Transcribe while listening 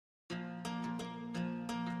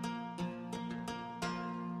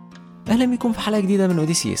أهلا بكم في حلقة جديدة من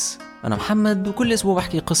أوديسيس. أنا محمد وكل أسبوع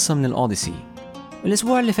بحكي قصة من الأوديسي.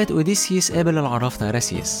 الأسبوع اللي فات أوديسيس قابل العراف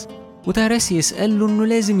تيراسيوس، وتيراسيوس قال له إنه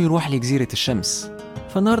لازم يروح لجزيرة الشمس.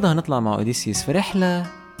 فالنهاردة هنطلع مع أوديسيس في رحلة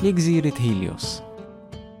لجزيرة هيليوس.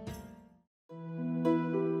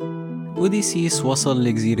 أوديسيس وصل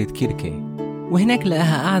لجزيرة كيركي، وهناك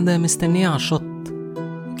لقاها قاعدة مستنية على الشط.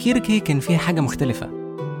 كيركي كان فيها حاجة مختلفة،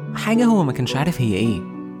 حاجة هو ما كانش عارف هي إيه.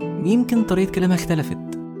 يمكن طريقة كلامها اختلفت،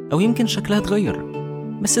 أو يمكن شكلها اتغير،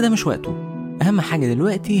 بس ده مش وقته. أهم حاجة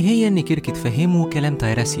دلوقتي هي إن كيركي تفهمه كلام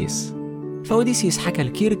تيراسيوس. فأوديسيس حكى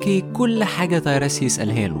لكيركي كل حاجة تيراسيوس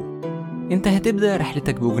قالها له. أنت هتبدأ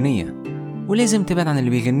رحلتك بأغنية، ولازم تبعد عن اللي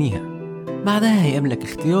بيغنيها. بعدها هيقابلك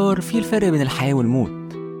اختيار فيه الفرق بين الحياة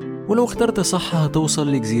والموت، ولو اخترت صح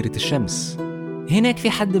هتوصل لجزيرة الشمس. هناك في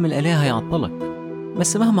حد من الآلهة هيعطلك،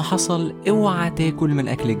 بس مهما حصل اوعى تاكل من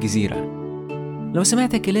أكل الجزيرة. لو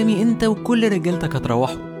سمعت كلامي انت وكل رجالتك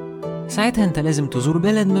هتروحوا. ساعتها انت لازم تزور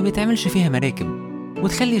بلد ما بتعملش فيها مراكب،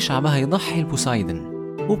 وتخلي شعبها يضحي لبوسايدن،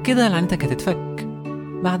 وبكده لعنتك هتتفك.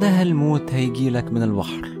 بعدها الموت هيجيلك من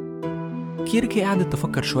البحر. كيركي قعدت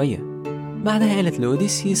تفكر شوية، بعدها قالت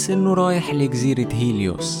لأوديسيس انه رايح لجزيرة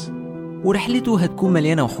هيليوس، ورحلته هتكون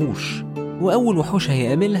مليانة وحوش، وأول وحوش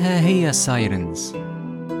هيقابلها هي السايرنز.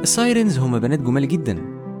 السايرنز هم بنات جمال جدا،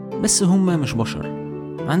 بس هم مش بشر.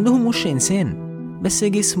 عندهم وش إنسان بس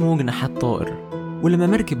جسمه جناحات طائر، ولما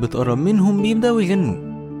مركب بتقرب منهم بيبدأوا يغنوا،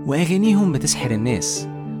 وأغانيهم بتسحر الناس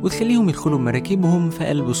وتخليهم يدخلوا مراكبهم في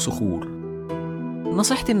قلب الصخور.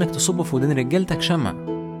 نصيحتي إنك تصب في ودان رجالتك شمع،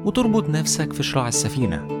 وتربط نفسك في شراع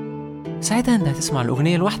السفينة. ساعتها أنت هتسمع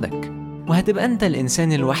الأغنية لوحدك، وهتبقى أنت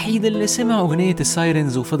الإنسان الوحيد اللي سمع أغنية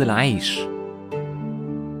السايرنز وفضل عايش.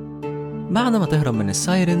 بعد ما تهرب من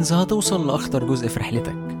السايرنز هتوصل لأخطر جزء في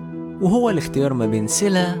رحلتك، وهو الاختيار ما بين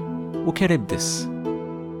سيلا وكاريبدس.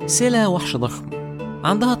 سيلا وحش ضخم،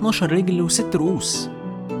 عندها 12 رجل و6 رؤوس،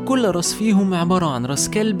 كل راس فيهم عبارة عن راس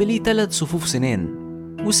كلب ليه 3 صفوف سنان.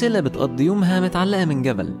 وسيلا بتقضي يومها متعلقة من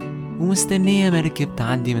جبل، ومستنية مركب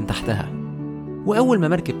تعدي من تحتها. وأول ما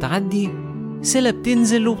مركب تعدي سيلا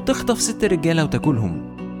بتنزل وبتخطف 6 رجالة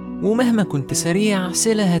وتاكلهم، ومهما كنت سريع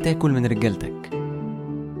سيلا هتاكل من رجالتك.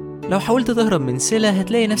 لو حاولت تهرب من سيلا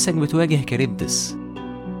هتلاقي نفسك بتواجه كاريبدس.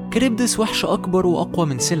 كاريبدس وحش أكبر وأقوى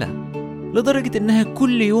من سيلا، لدرجة إنها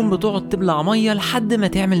كل يوم بتقعد تبلع مية لحد ما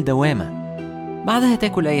تعمل دوامة. بعدها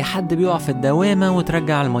تاكل أي حد بيقع في الدوامة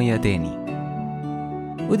وترجع المية تاني.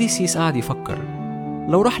 أوديسيس قاعد يفكر،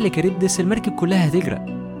 لو راح لكاريبدس المركب كلها هتغرق،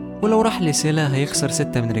 ولو راح لسيلا هيخسر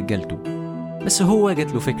 6 من رجالته. بس هو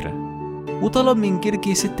جات له فكرة، وطلب من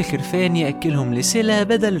كيركي 6 خرفان يأكلهم لسيلا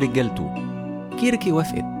بدل رجالته. كيركي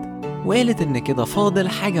وافقت، وقالت إن كده فاضل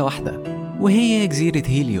حاجة واحدة، وهي جزيرة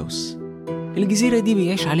هيليوس. الجزيرة دي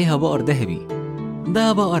بيعيش عليها بقر ذهبي،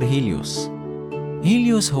 ده بقر هيليوس.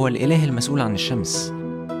 هيليوس هو الإله المسؤول عن الشمس،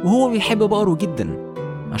 وهو بيحب بقره جدا،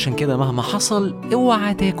 عشان كده مهما حصل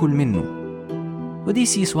اوعى تاكل منه.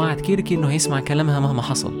 أوديسيس وعد كيركي إنه هيسمع كلامها مهما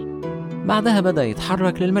حصل. بعدها بدأ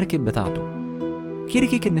يتحرك للمركب بتاعته.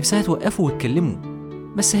 كيركي كان نفسها توقفه وتكلمه،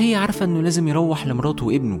 بس هي عارفة إنه لازم يروح لمراته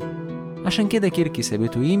وابنه، عشان كده كيركي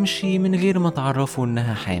سابته يمشي من غير ما تعرفه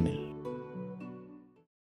إنها حامل.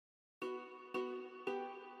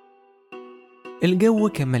 الجو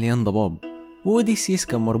كان مليان ضباب، وأوديسيس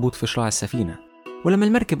كان مربوط في شراع السفينة. ولما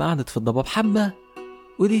المركب قعدت في الضباب حبة،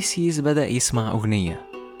 أوديسيس بدأ يسمع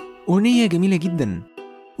أغنية جميلة جدا.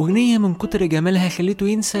 أغنية من كتر جمالها خليته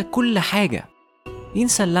ينسى كل حاجة،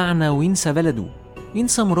 ينسى اللعنة وينسى بلده،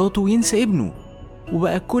 ينسى مراته وينسى ابنه.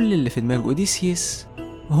 وبقى كل اللي في دماغ أوديسيس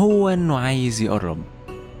هو إنه عايز يقرب.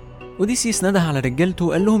 أوديسيس نده على رجالته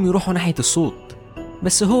وقال لهم يروحوا ناحية الصوت،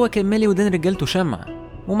 بس هو كان مالي ودان رجالته شمع،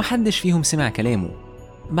 ومحدش فيهم سمع كلامه.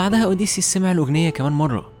 بعدها أوديسيس سمع الأغنية كمان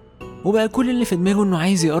مرة، وبقى كل اللي في دماغه إنه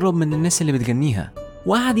عايز يقرب من الناس اللي بتغنيها،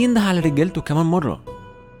 وقعد ينده على رجالته كمان مرة،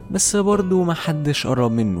 بس برضه محدش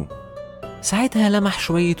قرب منه. ساعتها لمح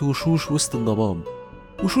شوية وشوش وسط الضباب،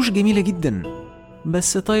 وشوش جميلة جدا،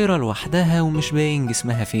 بس طايرة لوحدها ومش باين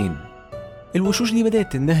جسمها فين. الوشوش دي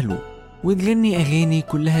بدأت تندهله وتغني أغاني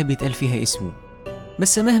كلها بيتقال فيها اسمه،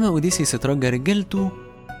 بس مهما أوديسيس اترجى رجالته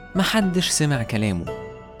محدش سمع كلامه،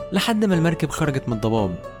 لحد ما المركب خرجت من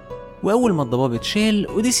الضباب. وأول ما الضباب اتشال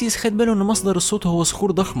أوديسيس خد باله إن مصدر الصوت هو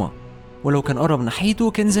صخور ضخمة، ولو كان قرب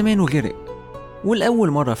ناحيته كان زمانه غرق. والأول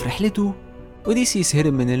مرة في رحلته أوديسيس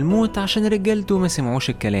هرب من الموت عشان رجالته ما سمعوش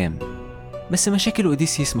الكلام. بس مشاكل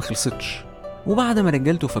أوديسيس مخلصتش، وبعد ما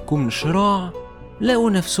رجالته فكوه من الشراع لقوا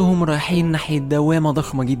نفسهم رايحين ناحية دوامة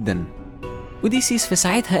ضخمة جدا. أوديسيس في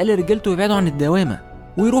ساعتها قال لرجالته يبعدوا عن الدوامة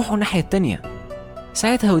ويروحوا الناحية التانية.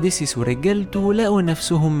 ساعتها أوديسيس ورجالته لقوا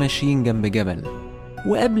نفسهم ماشيين جنب جبل،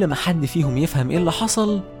 وقبل ما حد فيهم يفهم ايه اللي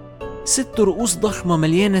حصل 6 رؤوس ضخمة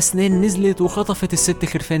مليانة أسنان نزلت وخطفت ال6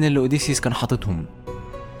 خرفان اللي أوديسيس كان حاططهم.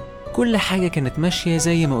 كل حاجة كانت ماشية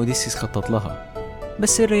زي ما أوديسيس خطط لها،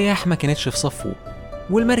 بس الرياح ما كانتش في صفه،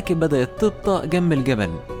 والمركب بدأت تبطأ جنب الجبل،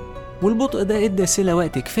 والبطء ده ادى سيلا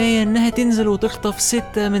وقت كفاية انها تنزل وتخطف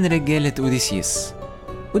 6 من رجالة أوديسيس.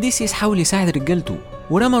 أوديسيس حاول يساعد رجالته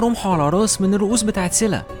ورمى رمحه على راس من الرؤوس بتاعت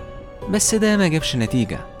سيلا، بس ده ما جابش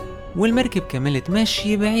نتيجة، والمركب كملت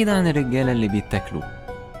ماشي بعيد عن الرجالة اللي بيتاكلوا.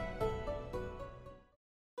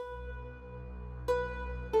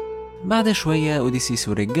 بعد شوية أوديسيس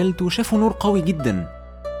ورجالته شافوا نور قوي جدا.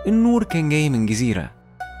 النور كان جاي من جزيرة،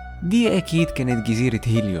 دي أكيد كانت جزيرة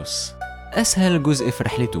هيليوس، أسهل جزء في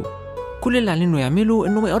رحلته. كل اللي عليه إنه يعمله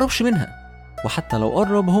إنه ما يقربش منها، وحتى لو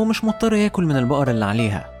قرب هو مش مضطر ياكل من البقر اللي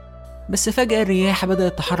عليها. بس فجأة الرياح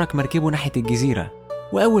بدأت تحرك مركبه ناحية الجزيرة،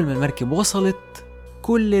 وأول ما المركب وصلت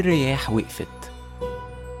كل الرياح وقفت.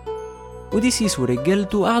 أوديسيس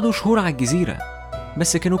ورجالته قعدوا شهور على الجزيرة،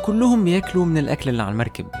 بس كانوا كلهم بياكلوا من الأكل اللي على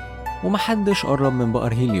المركب، ومحدش قرب من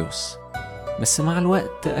بقر هيليوس. بس مع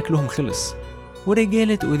الوقت أكلهم خلص،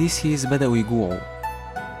 ورجالة أوديسيس بدأوا يجوعوا.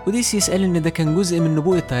 أوديسيس قال إن ده كان جزء من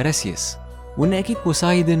نبوءة تايراسيوس، وإن أكيد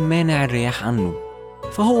بوسايدن مانع الرياح عنه،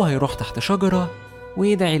 فهو هيروح تحت شجرة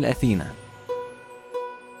ويدعي لأثينا.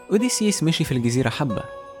 أوديسيس مشي في الجزيرة حبة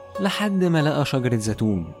لحد ما لقى شجرة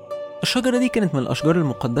زيتون. الشجرة دي كانت من الأشجار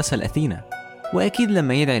المقدسة لأثينا، وأكيد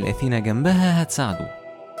لما يدعي لأثينا جنبها هتساعده.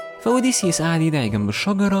 فأوديسيس قعد يدعي جنب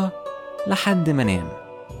الشجرة لحد ما نام.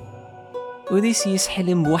 أوديسيس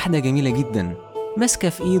حلم بواحدة جميلة جدا ماسكة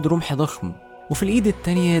في إيد رمح ضخم، وفي الإيد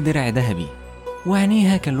التانية درع ذهبي،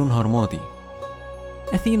 وعينيها كان لونها رمادي.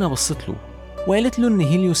 أثينا بصت له وقالت له إن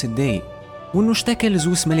هيليوس اتضايق، وإنه اشتكى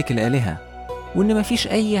لزوس ملك الآلهة، وإن مفيش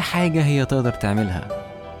أي حاجة هي تقدر تعملها.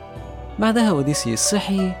 بعدها أوديسيس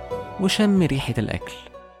صحي وشم ريحة الأكل،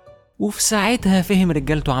 وفي ساعتها فهم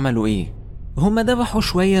رجالته عملوا إيه. هما ذبحوا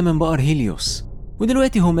شوية من بقر هيليوس،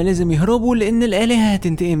 ودلوقتي هما لازم يهربوا لأن الآلهة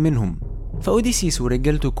هتنتقم منهم. فأوديسيس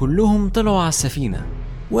ورجالته كلهم طلعوا على السفينة،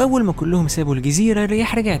 وأول ما كلهم سابوا الجزيرة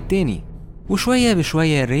الرياح رجعت تاني، وشوية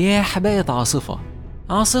بشوية الرياح بقت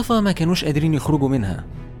عاصفة ما كانوش قادرين يخرجوا منها.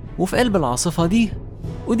 وفي قلب العاصفة دي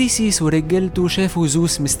أوديسيس ورجالته شافوا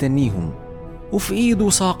زوس مستنيهم، وفي إيده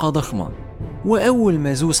صاعقة ضخمة، وأول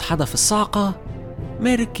ما زوس حدف الصاعقة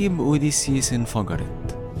مركب أوديسيس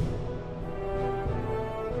انفجرت.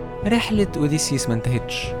 رحلة أوديسيس ما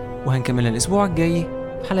انتهتش، وهنكملها الأسبوع الجاي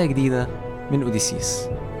حلقة جديدة من أوديسيس.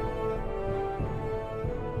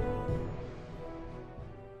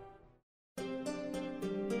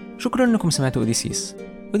 شكرا انكم سمعتوا أوديسيس.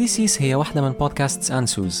 أوديسيس هي واحدة من بودكاست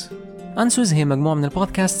أنسوز. أنسوز هي مجموعة من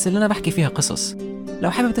البودكاست اللي أنا بحكي فيها قصص.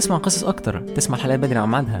 لو حابب تسمع قصص أكتر، تسمع الحلقات بدري عن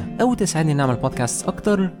ميعادها، أو تساعدني نعمل بودكاست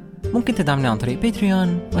أكتر، ممكن تدعمني عن طريق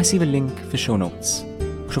باتريون، وهسيب اللينك في الشو نوتس.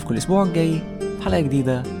 أشوفكم الأسبوع الجاي في حلقة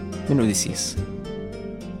جديدة من أوديسيس.